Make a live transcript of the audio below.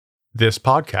This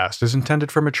podcast is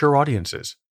intended for mature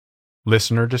audiences.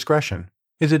 Listener discretion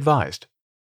is advised.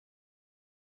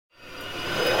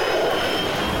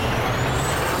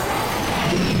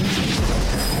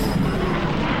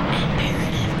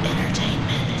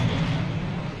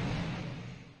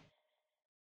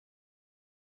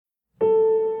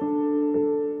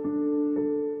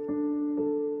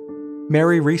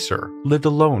 Mary Reeser lived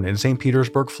alone in St.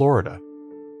 Petersburg, Florida.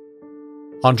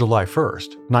 On July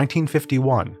 1st,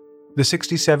 1951, the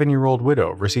 67-year-old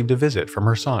widow received a visit from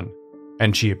her son,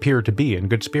 and she appeared to be in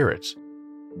good spirits.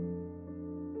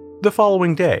 The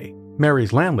following day,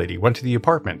 Mary's landlady went to the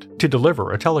apartment to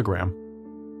deliver a telegram.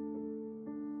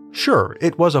 Sure,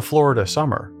 it was a Florida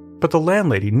summer, but the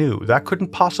landlady knew that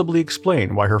couldn't possibly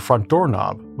explain why her front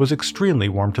doorknob was extremely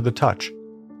warm to the touch.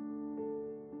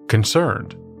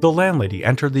 Concerned, the landlady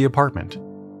entered the apartment.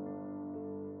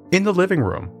 In the living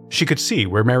room, she could see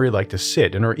where Mary liked to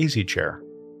sit in her easy chair.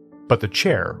 But the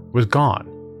chair was gone,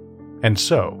 and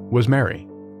so was Mary.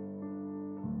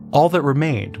 All that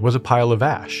remained was a pile of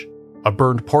ash, a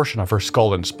burned portion of her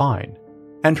skull and spine,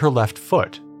 and her left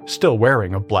foot, still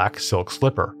wearing a black silk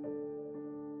slipper.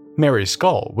 Mary's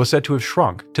skull was said to have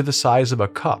shrunk to the size of a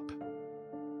cup.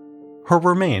 Her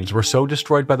remains were so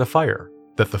destroyed by the fire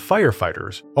that the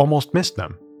firefighters almost missed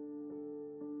them.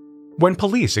 When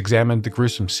police examined the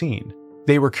gruesome scene,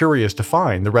 they were curious to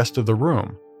find the rest of the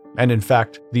room, and in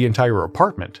fact, the entire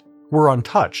apartment, were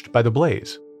untouched by the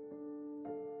blaze.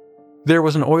 There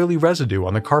was an oily residue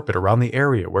on the carpet around the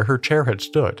area where her chair had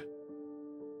stood.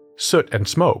 Soot and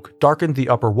smoke darkened the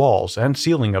upper walls and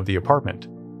ceiling of the apartment,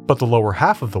 but the lower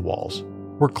half of the walls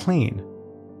were clean.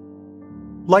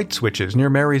 Light switches near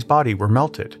Mary's body were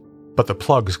melted, but the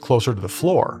plugs closer to the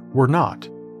floor were not,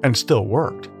 and still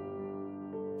worked.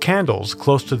 Candles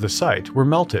close to the site were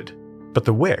melted, but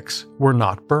the wicks were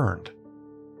not burned.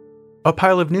 A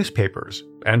pile of newspapers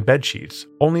and bedsheets,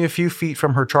 only a few feet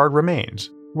from her charred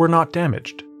remains, were not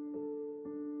damaged.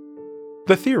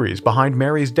 The theories behind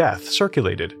Mary's death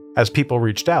circulated as people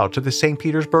reached out to the St.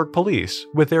 Petersburg police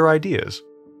with their ideas.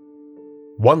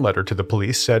 One letter to the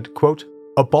police said, quote,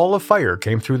 "A ball of fire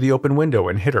came through the open window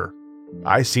and hit her.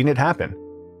 I seen it happen."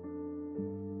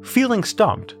 Feeling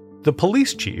stumped, the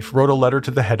police chief wrote a letter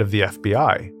to the head of the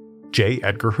FBI, J.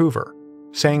 Edgar Hoover,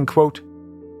 saying, quote,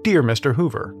 "Dear Mr.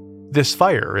 Hoover, this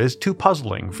fire is too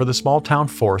puzzling for the small-town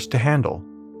force to handle."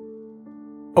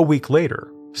 A week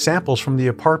later, samples from the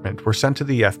apartment were sent to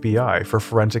the FBI for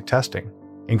forensic testing,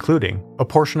 including a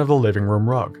portion of the living room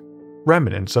rug,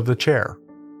 remnants of the chair,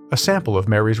 a sample of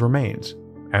Mary's remains,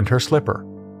 and her slipper.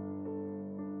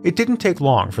 It didn't take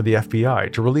long for the FBI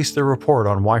to release their report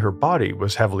on why her body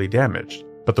was heavily damaged,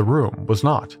 but the room was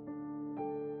not.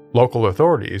 Local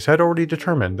authorities had already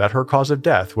determined that her cause of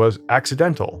death was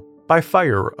accidental by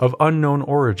fire of unknown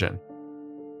origin.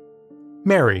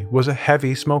 Mary was a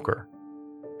heavy smoker.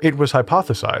 It was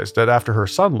hypothesized that after her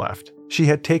son left, she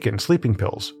had taken sleeping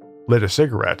pills, lit a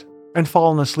cigarette, and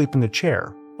fallen asleep in the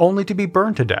chair, only to be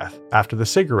burned to death after the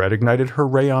cigarette ignited her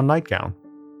rayon nightgown.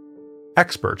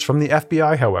 Experts from the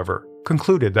FBI, however,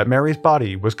 concluded that Mary's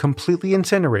body was completely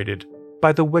incinerated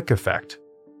by the wick effect.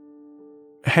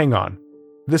 Hang on,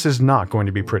 this is not going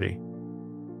to be pretty.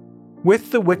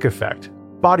 With the wick effect,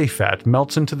 body fat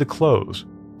melts into the clothes,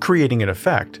 creating an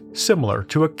effect similar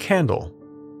to a candle.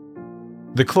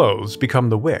 The clothes become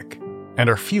the wick and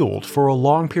are fueled for a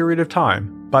long period of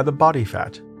time by the body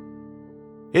fat.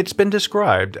 It's been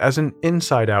described as an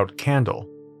inside-out candle.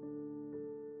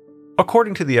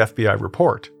 According to the FBI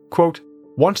report, quote,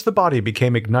 "Once the body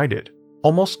became ignited,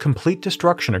 almost complete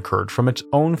destruction occurred from its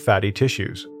own fatty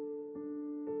tissues."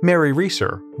 Mary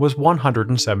Reeser was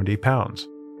 170 pounds.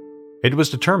 It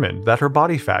was determined that her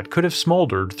body fat could have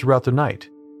smoldered throughout the night,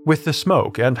 with the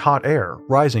smoke and hot air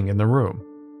rising in the room.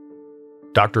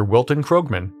 Dr. Wilton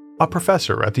Krogman, a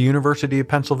professor at the University of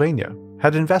Pennsylvania,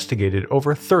 had investigated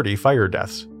over 30 fire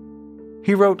deaths.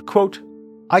 He wrote, quote,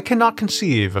 "I cannot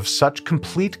conceive of such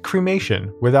complete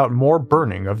cremation without more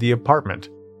burning of the apartment."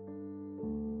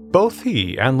 Both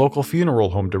he and local funeral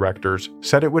home directors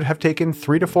said it would have taken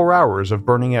 3 to 4 hours of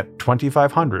burning at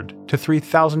 2,500 to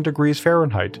 3,000 degrees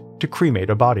Fahrenheit to cremate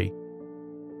a body.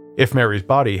 If Mary's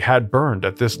body had burned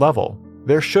at this level,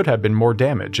 there should have been more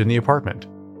damage in the apartment,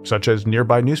 such as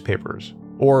nearby newspapers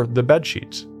or the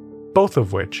bedsheets, both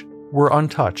of which were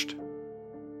untouched.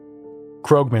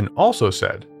 Krogman also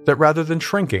said that rather than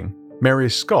shrinking,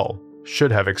 Mary's skull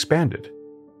should have expanded.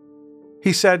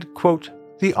 He said, quote,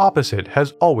 "The opposite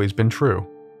has always been true.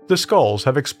 The skulls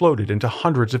have exploded into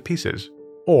hundreds of pieces,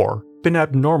 or been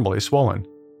abnormally swollen."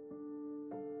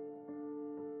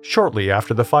 Shortly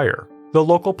after the fire, the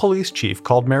local police chief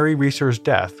called Mary Reeser's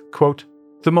death, quote,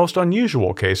 "the most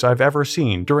unusual case I've ever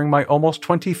seen during my almost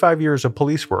 25 years of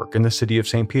police work in the city of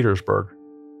St. Petersburg."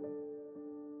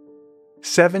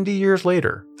 70 years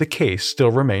later, the case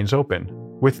still remains open,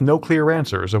 with no clear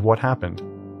answers of what happened.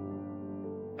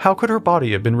 How could her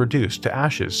body have been reduced to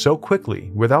ashes so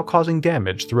quickly without causing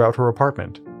damage throughout her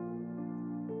apartment?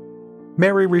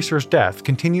 Mary Reeser's death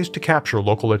continues to capture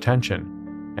local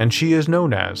attention, and she is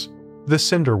known as the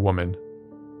Cinder Woman.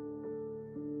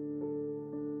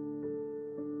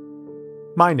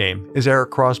 My name is Eric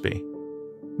Crosby.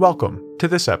 Welcome to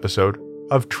this episode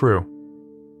of True.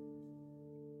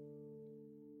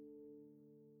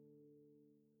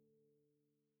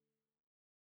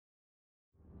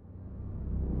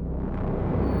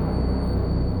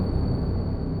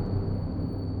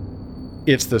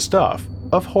 It's the stuff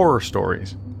of horror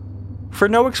stories. For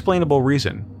no explainable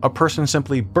reason, a person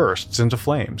simply bursts into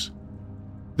flames.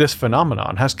 This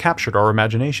phenomenon has captured our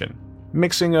imagination,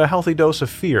 mixing a healthy dose of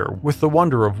fear with the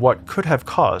wonder of what could have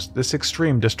caused this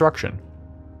extreme destruction.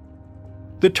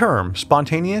 The term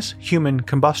spontaneous human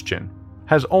combustion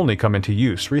has only come into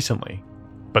use recently,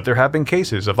 but there have been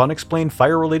cases of unexplained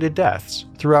fire-related deaths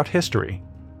throughout history.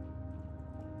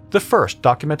 The first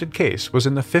documented case was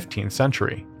in the 15th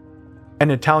century.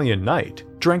 An Italian knight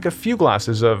drank a few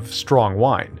glasses of strong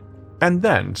wine, and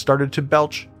then started to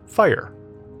belch fire.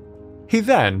 He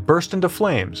then burst into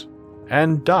flames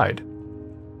and died.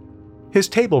 His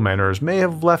table manners may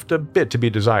have left a bit to be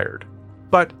desired,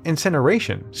 but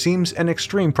incineration seems an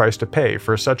extreme price to pay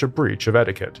for such a breach of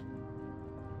etiquette.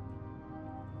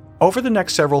 Over the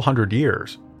next several hundred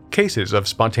years, cases of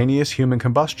spontaneous human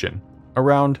combustion,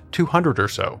 around 200 or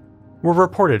so, were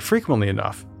reported frequently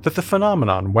enough that the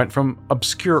phenomenon went from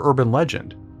obscure urban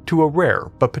legend to a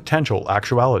rare but potential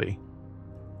actuality.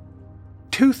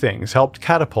 Two things helped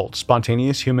catapult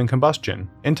spontaneous human combustion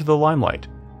into the limelight.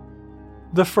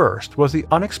 The first was the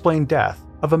unexplained death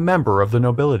of a member of the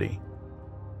nobility.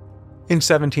 In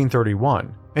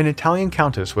 1731, an Italian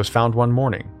countess was found one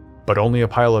morning, but only a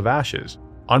pile of ashes,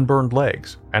 unburned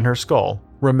legs, and her skull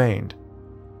remained.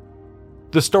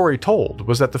 The story told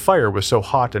was that the fire was so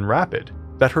hot and rapid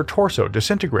that her torso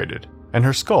disintegrated and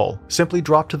her skull simply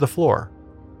dropped to the floor.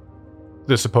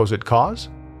 The supposed cause?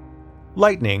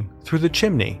 Lightning through the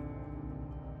chimney.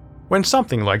 When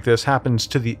something like this happens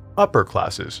to the upper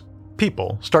classes,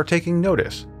 people start taking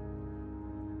notice.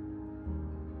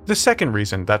 The second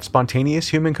reason that spontaneous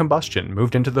human combustion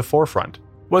moved into the forefront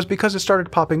was because it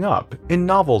started popping up in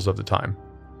novels of the time.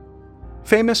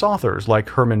 Famous authors like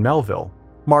Herman Melville,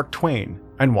 Mark Twain,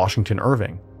 and Washington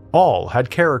Irving all had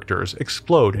characters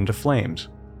explode into flames.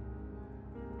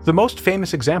 The most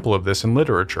famous example of this in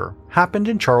literature happened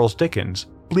in Charles Dickens'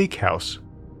 Bleak House.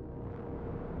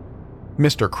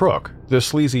 Mr. Crook, the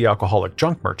sleazy alcoholic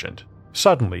junk merchant,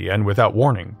 suddenly and without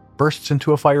warning bursts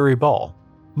into a fiery ball,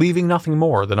 leaving nothing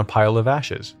more than a pile of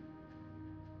ashes.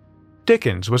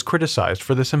 Dickens was criticized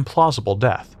for this implausible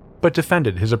death, but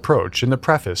defended his approach in the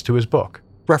preface to his book,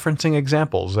 referencing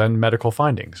examples and medical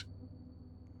findings.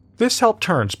 This helped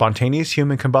turn spontaneous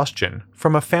human combustion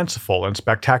from a fanciful and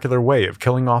spectacular way of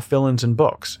killing off villains in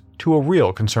books to a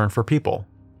real concern for people.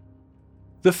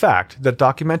 The fact that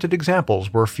documented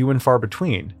examples were few and far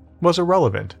between was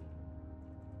irrelevant.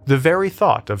 The very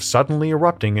thought of suddenly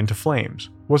erupting into flames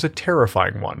was a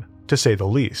terrifying one, to say the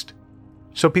least,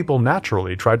 so people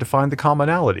naturally tried to find the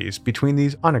commonalities between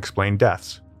these unexplained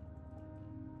deaths.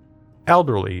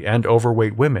 Elderly and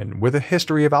overweight women with a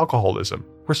history of alcoholism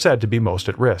were said to be most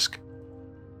at risk.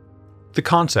 The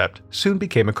concept soon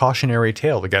became a cautionary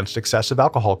tale against excessive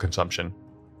alcohol consumption.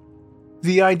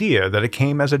 The idea that it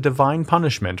came as a divine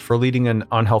punishment for leading an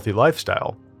unhealthy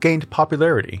lifestyle gained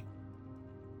popularity.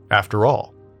 After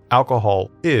all, alcohol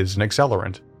is an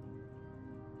accelerant.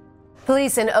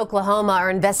 Police in Oklahoma are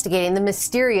investigating the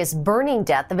mysterious burning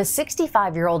death of a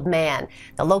 65-year-old man.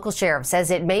 The local sheriff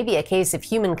says it may be a case of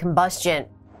human combustion.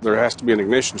 There has to be an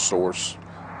ignition source,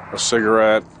 a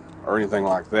cigarette or anything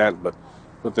like that, but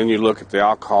then you look at the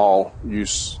alcohol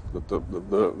use that the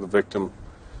victim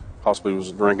possibly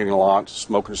was drinking a lot,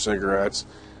 smoking cigarettes,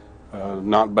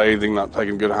 not bathing, not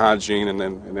taking good hygiene,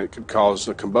 and it could cause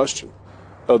a combustion.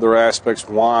 Other aspects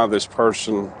why this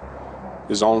person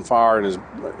is on fire in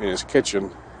his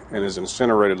kitchen and is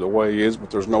incinerated the way he is, but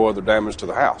there's no other damage to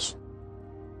the house.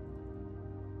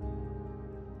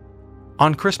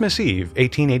 On Christmas Eve,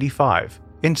 1885,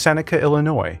 in Seneca,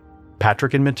 Illinois,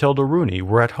 Patrick and Matilda Rooney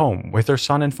were at home with their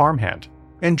son and farmhand,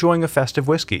 enjoying a festive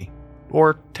whiskey,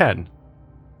 or 10.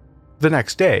 The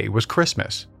next day was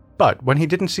Christmas, but when he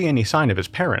didn't see any sign of his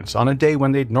parents on a day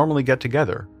when they'd normally get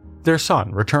together, their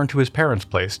son returned to his parents'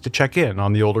 place to check in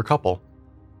on the older couple.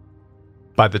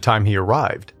 By the time he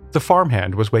arrived, the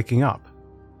farmhand was waking up.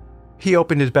 He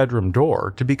opened his bedroom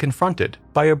door to be confronted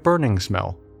by a burning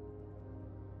smell.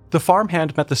 The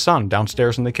farmhand met the son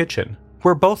downstairs in the kitchen,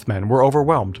 where both men were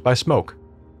overwhelmed by smoke.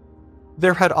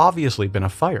 There had obviously been a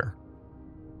fire.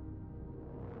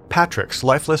 Patrick's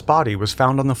lifeless body was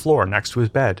found on the floor next to his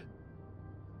bed.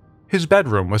 His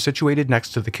bedroom was situated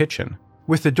next to the kitchen,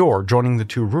 with the door joining the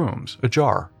two rooms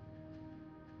ajar.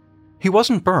 He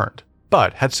wasn't burned,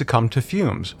 but had succumbed to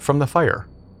fumes from the fire.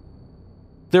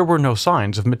 There were no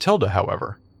signs of Matilda,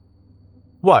 however.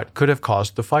 What could have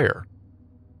caused the fire?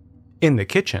 In the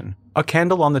kitchen, a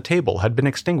candle on the table had been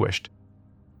extinguished.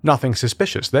 Nothing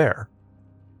suspicious there.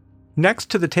 Next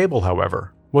to the table,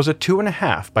 however, was a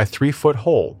 2.5 by 3 foot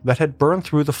hole that had burned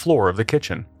through the floor of the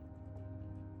kitchen.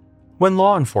 When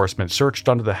law enforcement searched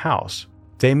under the house,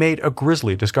 they made a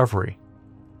grisly discovery.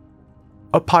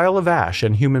 A pile of ash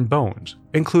and human bones,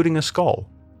 including a skull,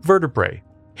 vertebrae,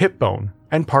 hip bone,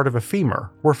 and part of a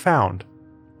femur, were found.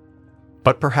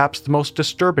 But perhaps the most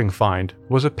disturbing find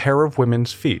was a pair of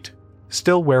women's feet,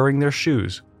 still wearing their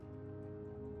shoes.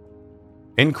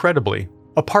 Incredibly,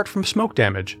 apart from smoke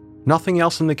damage, nothing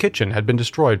else in the kitchen had been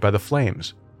destroyed by the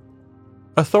flames.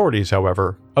 Authorities,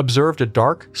 however, observed a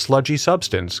dark, sludgy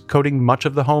substance coating much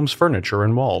of the home's furniture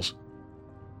and walls.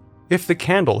 If the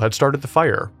candle had started the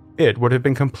fire, it would have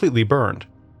been completely burned,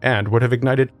 and would have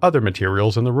ignited other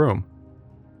materials in the room.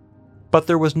 But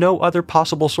there was no other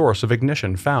possible source of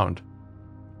ignition found.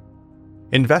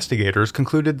 Investigators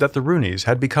concluded that the Rooneys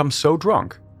had become so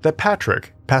drunk that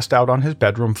Patrick passed out on his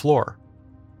bedroom floor.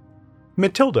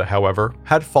 Matilda, however,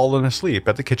 had fallen asleep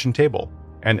at the kitchen table,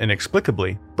 and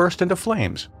inexplicably burst into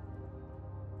flames.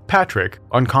 Patrick,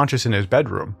 unconscious in his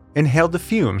bedroom, inhaled the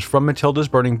fumes from Matilda's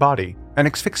burning body and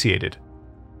asphyxiated.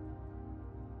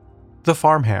 The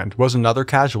farmhand was another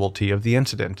casualty of the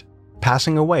incident,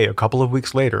 passing away a couple of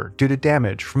weeks later due to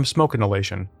damage from smoke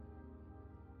inhalation.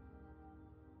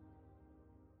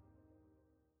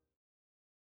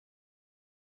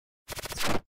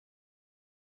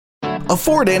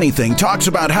 Afford Anything talks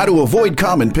about how to avoid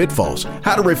common pitfalls,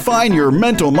 how to refine your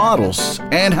mental models,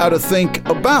 and how to think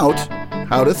about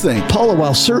how to think. Paula,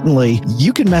 while certainly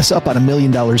you can mess up on $1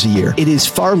 million a year, it is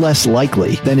far less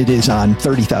likely than it is on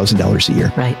 $30,000 a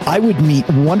year. Right. I would meet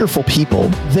wonderful people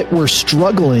that were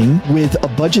struggling with a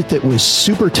budget that was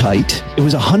super tight. It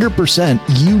was 100%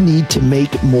 you need to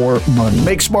make more money.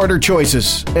 Make smarter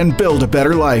choices and build a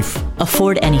better life.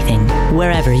 Afford Anything,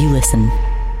 wherever you listen.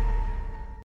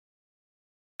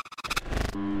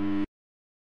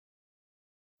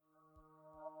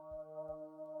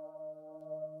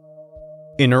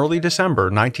 In early December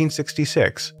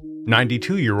 1966,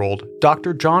 92-year-old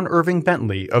Dr. John Irving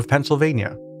Bentley of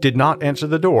Pennsylvania did not answer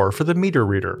the door for the meter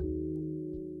reader.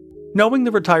 Knowing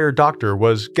the retired doctor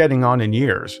was getting on in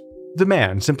years, the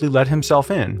man simply let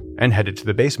himself in and headed to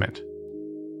the basement.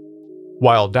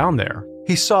 While down there,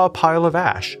 he saw a pile of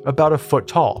ash about a foot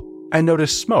tall and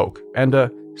noticed smoke and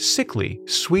a sickly,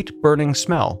 sweet burning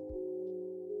smell.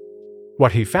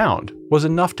 What he found was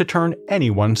enough to turn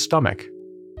anyone's stomach.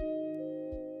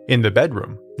 In the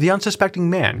bedroom, the unsuspecting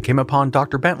man came upon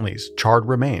Dr. Bentley's charred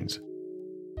remains.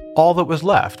 All that was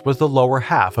left was the lower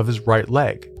half of his right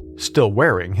leg, still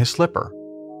wearing his slipper.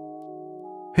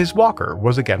 His walker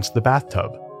was against the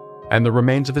bathtub, and the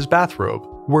remains of his bathrobe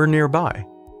were nearby.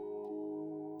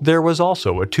 There was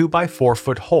also a 2 by 4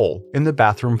 foot hole in the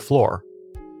bathroom floor.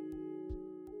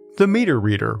 The meter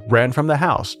reader ran from the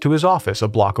house to his office a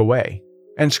block away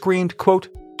and screamed, quote,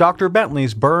 "Dr.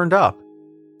 Bentley's burned up."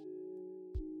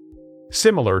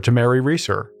 Similar to Mary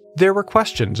Reeser, there were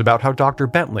questions about how Dr.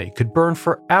 Bentley could burn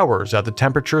for hours at the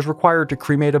temperatures required to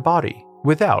cremate a body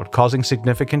without causing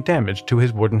significant damage to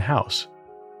his wooden house.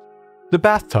 The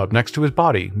bathtub next to his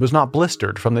body was not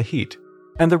blistered from the heat,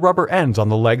 and the rubber ends on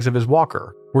the legs of his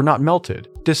walker were not melted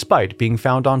despite being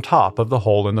found on top of the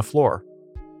hole in the floor.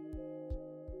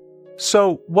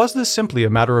 So, was this simply a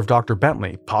matter of Dr.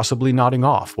 Bentley possibly nodding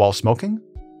off while smoking?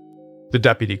 The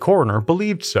deputy coroner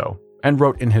believed so, and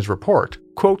wrote in his report,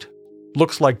 quote,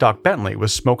 "Looks like Doc Bentley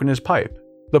was smoking his pipe.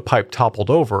 The pipe toppled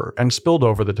over and spilled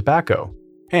over the tobacco,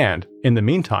 and, in the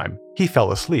meantime, he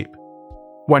fell asleep.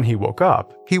 When he woke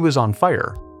up, he was on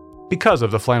fire. Because of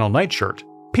the flannel nightshirt,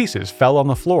 pieces fell on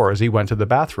the floor as he went to the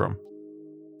bathroom."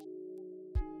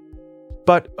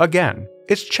 But again,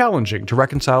 it's challenging to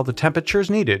reconcile the temperatures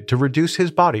needed to reduce his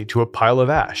body to a pile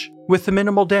of ash with the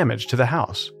minimal damage to the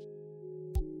house.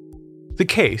 The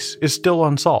case is still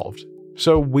unsolved,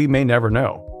 so we may never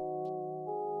know.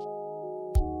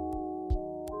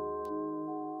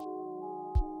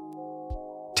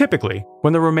 Typically,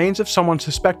 when the remains of someone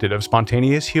suspected of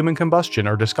spontaneous human combustion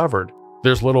are discovered,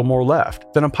 there's little more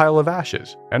left than a pile of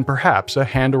ashes and perhaps a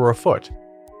hand or a foot,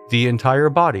 the entire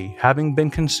body having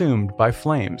been consumed by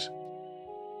flames.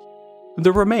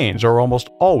 The remains are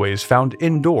almost always found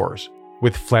indoors,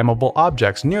 with flammable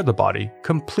objects near the body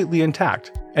completely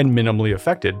intact and minimally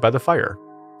affected by the fire.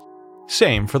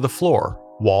 Same for the floor,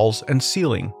 walls, and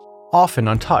ceiling, often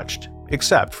untouched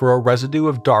except for a residue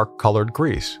of dark-colored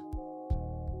grease.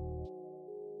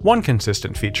 One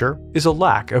consistent feature is a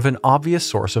lack of an obvious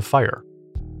source of fire.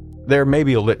 There may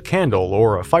be a lit candle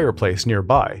or a fireplace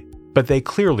nearby, but they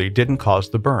clearly didn't cause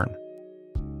the burn.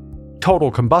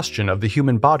 Total combustion of the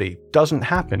human body doesn't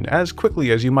happen as quickly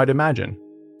as you might imagine.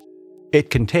 It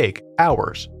can take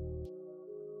hours.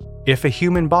 If a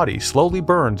human body slowly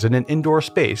burns in an indoor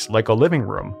space like a living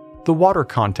room, the water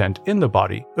content in the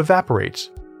body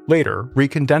evaporates, later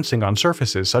recondensing on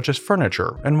surfaces such as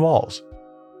furniture and walls.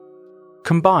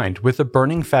 Combined with the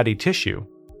burning fatty tissue,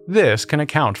 this can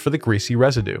account for the greasy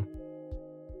residue.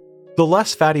 The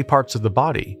less fatty parts of the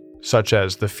body, such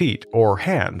as the feet or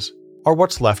hands, are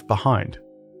what's left behind.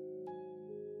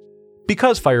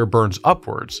 Because fire burns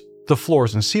upwards, the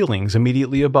floors and ceilings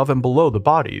immediately above and below the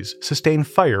bodies sustain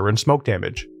fire and smoke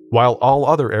damage, while all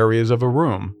other areas of a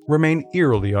room remain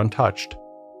eerily untouched.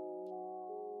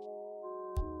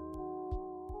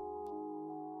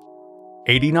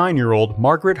 "89-year-old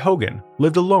Margaret Hogan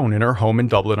lived alone in her home in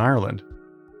Dublin, Ireland.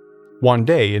 One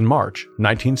day in March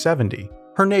 1970,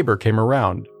 her neighbor came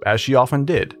around, as she often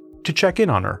did, to check in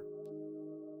on her.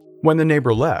 When the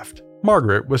neighbor left,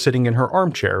 Margaret was sitting in her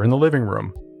armchair in the living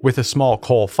room, with a small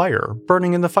coal fire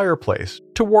burning in the fireplace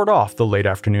to ward off the late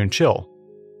afternoon chill.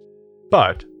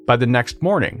 But by the next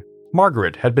morning,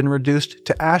 Margaret had been reduced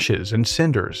to ashes and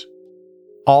cinders.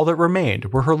 All that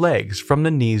remained were her legs from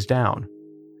the knees down,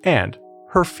 and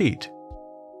her feet.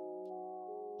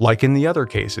 Like in the other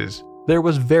cases, there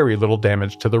was very little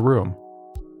damage to the room.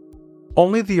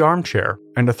 Only the armchair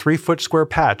and a 3-foot square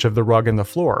patch of the rug and the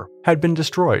floor had been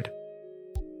destroyed.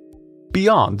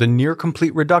 Beyond the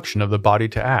near-complete reduction of the body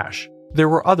to ash, there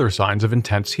were other signs of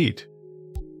intense heat.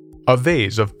 A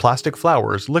vase of plastic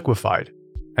flowers liquefied,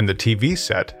 and the TV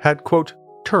set had, quote,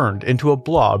 turned into a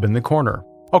blob in the corner,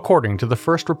 according to the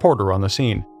first reporter on the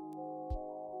scene.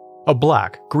 A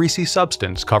black, greasy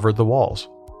substance covered the walls.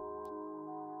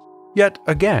 Yet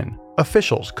again,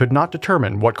 officials could not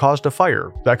determine what caused a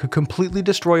fire that could completely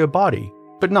destroy a body,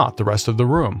 but not the rest of the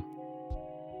room.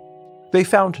 They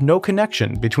found no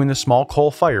connection between the small coal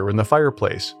fire in the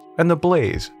fireplace and the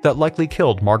blaze that likely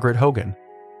killed Margaret Hogan.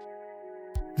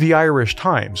 The Irish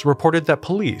Times reported that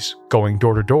police, going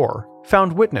door to door,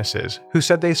 found witnesses who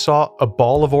said they saw a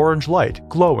ball of orange light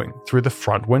glowing through the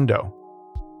front window.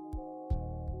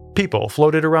 People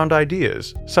floated around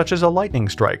ideas such as a lightning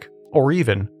strike, or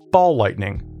even ball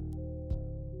lightning.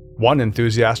 One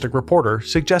enthusiastic reporter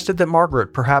suggested that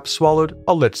Margaret perhaps swallowed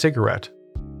a lit cigarette.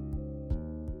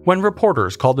 When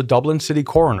reporters called the Dublin city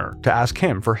coroner to ask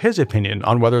him for his opinion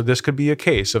on whether this could be a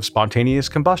case of spontaneous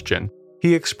combustion,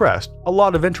 he expressed a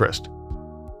lot of interest.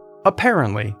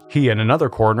 Apparently, he and another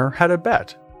coroner had a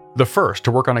bet. The first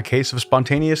to work on a case of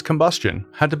spontaneous combustion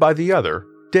had to buy the other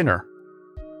dinner.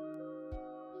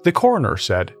 The coroner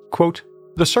said, quote,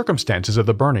 "The circumstances of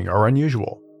the burning are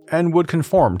unusual and would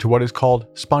conform to what is called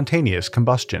spontaneous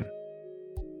combustion."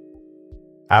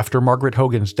 After Margaret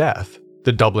Hogan's death,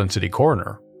 the Dublin city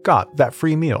coroner got that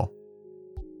free meal.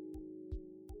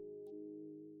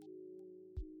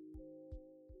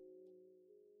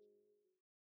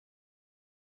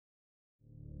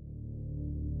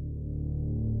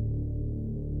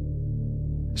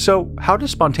 So, how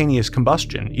does spontaneous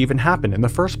combustion even happen in the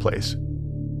first place?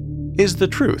 Is the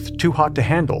truth too hot to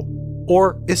handle,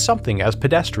 or is something as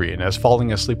pedestrian as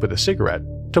falling asleep with a cigarette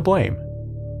to blame?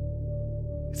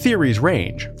 Theories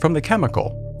range from the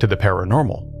chemical to the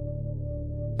paranormal.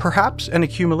 Perhaps an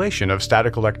accumulation of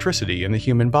static electricity in the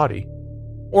human body,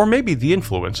 or maybe the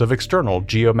influence of external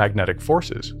geomagnetic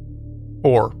forces,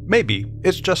 or maybe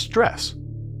it's just stress.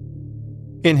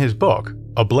 In his book,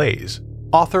 Ablaze,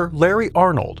 author Larry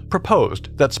Arnold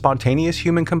proposed that spontaneous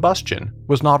human combustion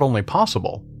was not only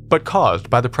possible, but caused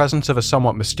by the presence of a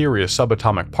somewhat mysterious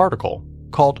subatomic particle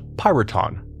called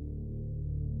pyroton.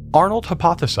 Arnold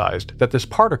hypothesized that this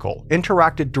particle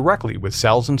interacted directly with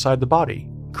cells inside the body,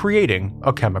 creating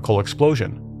a chemical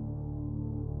explosion.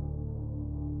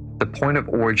 The point of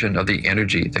origin of the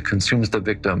energy that consumes the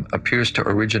victim appears to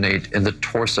originate in the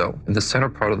torso, in the center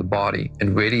part of the body,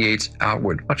 and radiates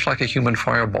outward, much like a human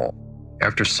fireball.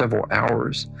 After several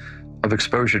hours of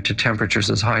exposure to temperatures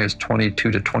as high as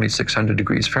 22 to 2600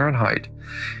 degrees Fahrenheit,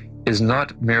 is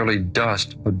not merely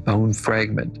dust, but bone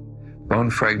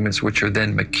fragments which are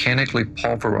then mechanically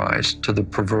pulverized to the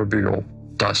proverbial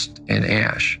dust and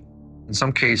ash. In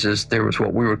some cases, there was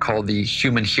what we would call the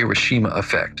human Hiroshima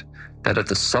effect, that at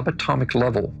the subatomic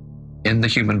level in the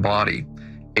human body,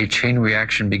 a chain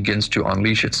reaction begins to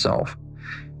unleash itself.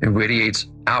 It radiates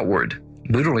outward,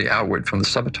 literally outward, from the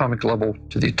subatomic level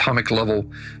to the atomic level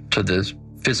to the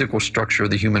physical structure of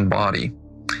the human body.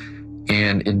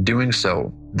 And in doing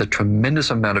so, the tremendous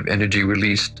amount of energy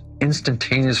released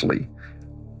instantaneously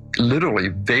literally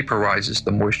vaporizes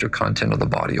the moisture content of the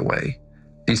body away.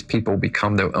 These people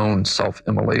become their own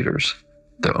self-immolators,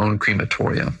 their own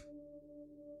crematoria.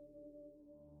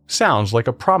 Sounds like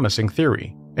a promising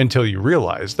theory, until you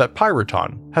realize that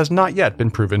pyroton has not yet been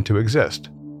proven to exist.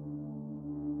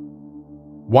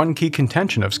 One key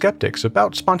contention of skeptics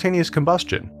about spontaneous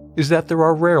combustion is that there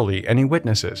are rarely any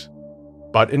witnesses.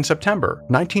 But in September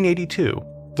 1982,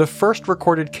 the first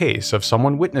recorded case of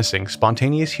someone witnessing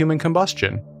spontaneous human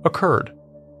combustion occurred.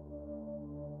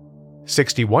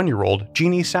 61-year-old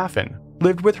Jeannie Saffin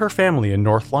lived with her family in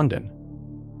North London.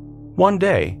 One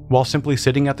day, while simply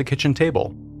sitting at the kitchen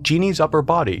table, Jeannie's upper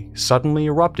body suddenly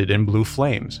erupted in blue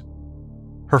flames.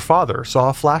 Her father saw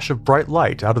a flash of bright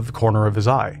light out of the corner of his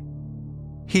eye.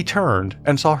 He turned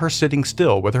and saw her sitting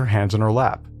still with her hands in her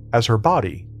lap, as her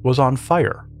body was on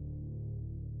fire.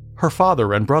 Her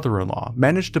father and brother-in-law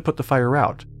managed to put the fire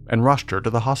out and rushed her to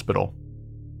the hospital.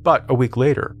 But a week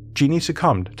later, Jeannie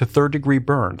succumbed to third-degree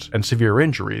burns and severe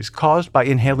injuries caused by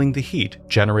inhaling the heat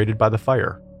generated by the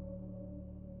fire.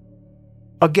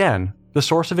 Again, the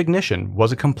source of ignition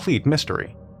was a complete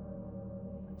mystery.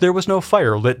 There was no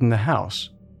fire lit in the house,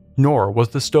 nor was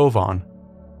the stove on.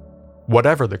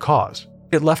 Whatever the cause,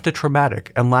 it left a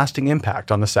traumatic and lasting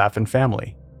impact on the Saffin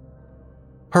family.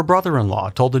 Her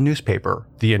brother-in-law told the newspaper,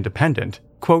 The Independent,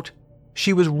 quote,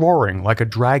 "She was roaring like a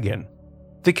dragon.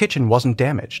 The kitchen wasn't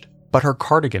damaged, but her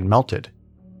cardigan melted.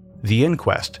 The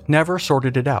inquest never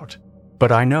sorted it out,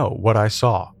 but I know what I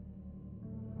saw."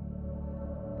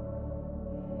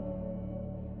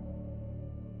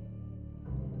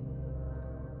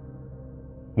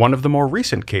 One of the more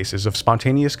recent cases of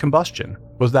spontaneous combustion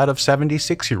was that of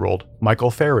 76-year-old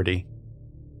Michael Faraday.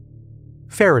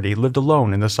 Faraday lived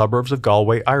alone in the suburbs of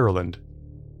Galway, Ireland.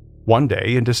 One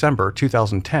day in December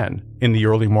 2010, in the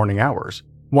early morning hours,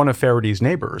 one of Faraday's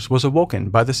neighbors was awoken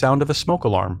by the sound of a smoke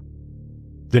alarm.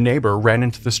 The neighbor ran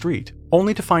into the street,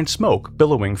 only to find smoke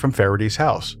billowing from Faraday's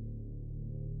house.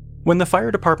 When the fire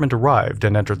department arrived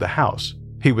and entered the house,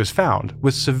 he was found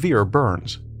with severe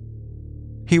burns.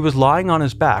 He was lying on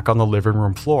his back on the living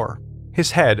room floor,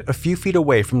 his head a few feet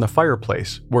away from the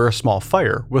fireplace where a small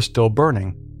fire was still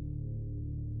burning.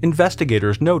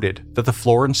 Investigators noted that the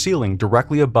floor and ceiling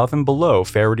directly above and below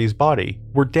Faraday's body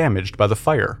were damaged by the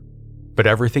fire, but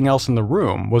everything else in the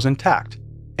room was intact,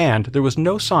 and there was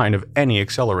no sign of any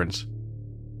accelerants.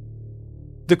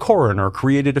 The coroner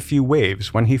created a few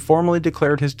waves when he formally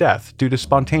declared his death due to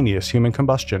spontaneous human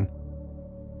combustion.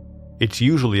 It's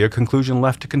usually a conclusion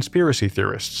left to conspiracy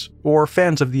theorists or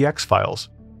fans of the X-Files.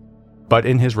 But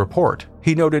in his report,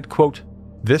 he noted, quote,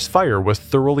 "This fire was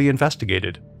thoroughly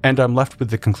investigated, and I'm left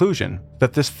with the conclusion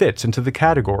that this fits into the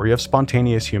category of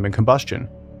spontaneous human combustion,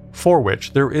 for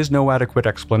which there is no adequate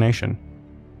explanation."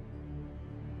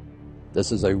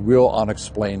 This is a real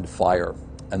unexplained fire,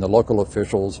 and the local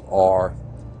officials are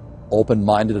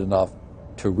open-minded enough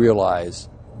to realize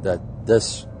that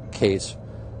this case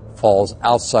falls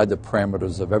outside the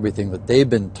parameters of everything that they've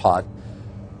been taught.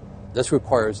 This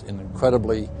requires an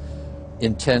incredibly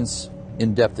intense,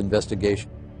 in-depth investigation.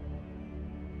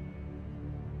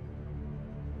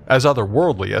 As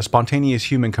otherworldly as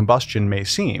spontaneous human combustion may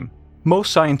seem,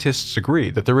 most scientists agree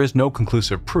that there is no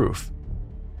conclusive proof.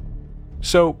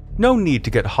 So, no need to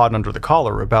get hot under the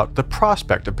collar about the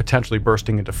prospect of potentially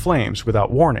bursting into flames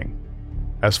without warning.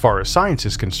 As far as science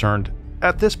is concerned,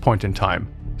 at this point in time,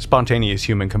 spontaneous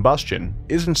human combustion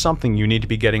isn't something you need to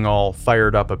be getting all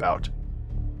fired up about.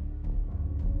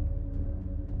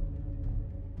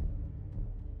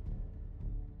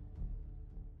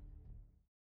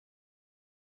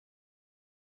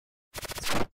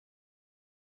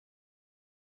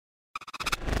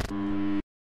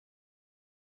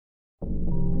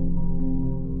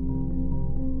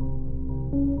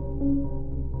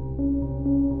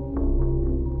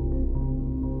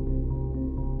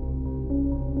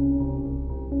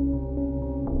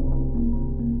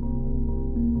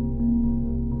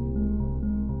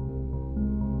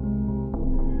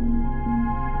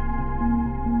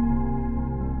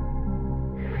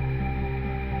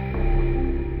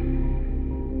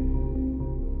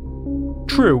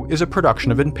 True is a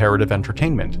production of Imperative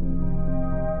Entertainment.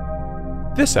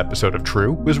 This episode of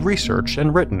True was researched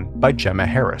and written by Gemma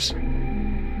Harris.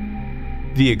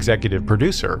 The executive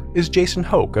producer is Jason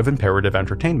Hoke of Imperative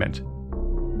Entertainment.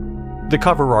 The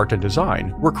cover art and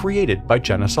design were created by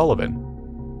Jenna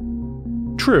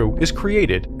Sullivan. True is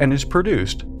created and is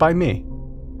produced by me.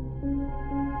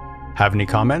 Have any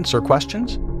comments or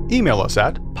questions? Email us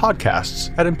at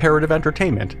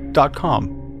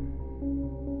podcasts@imperativeentertainment.com.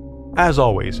 As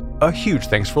always, a huge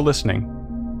thanks for listening.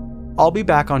 I'll be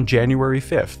back on January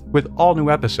 5th with all new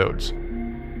episodes.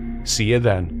 See you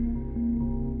then.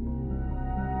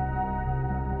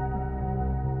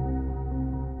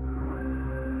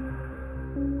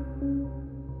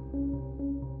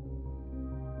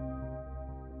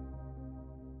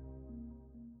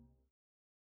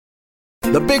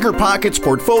 The Bigger Pockets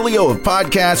portfolio of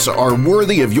podcasts are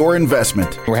worthy of your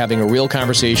investment. We're having a real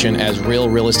conversation as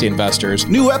real estate investors.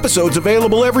 New episodes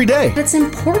available every day. It's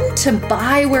important to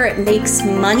buy where it makes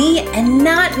money and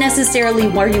not necessarily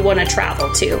where you want to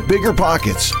travel to. Bigger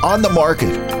Pockets, On the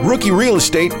Market, Rookie Real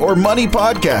Estate, or Money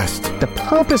Podcast. The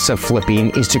purpose of flipping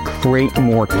is to create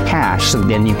more cash so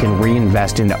then you can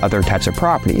reinvest into other types of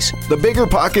properties. The Bigger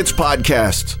Pockets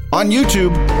Podcast, on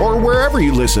YouTube or wherever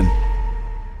you listen.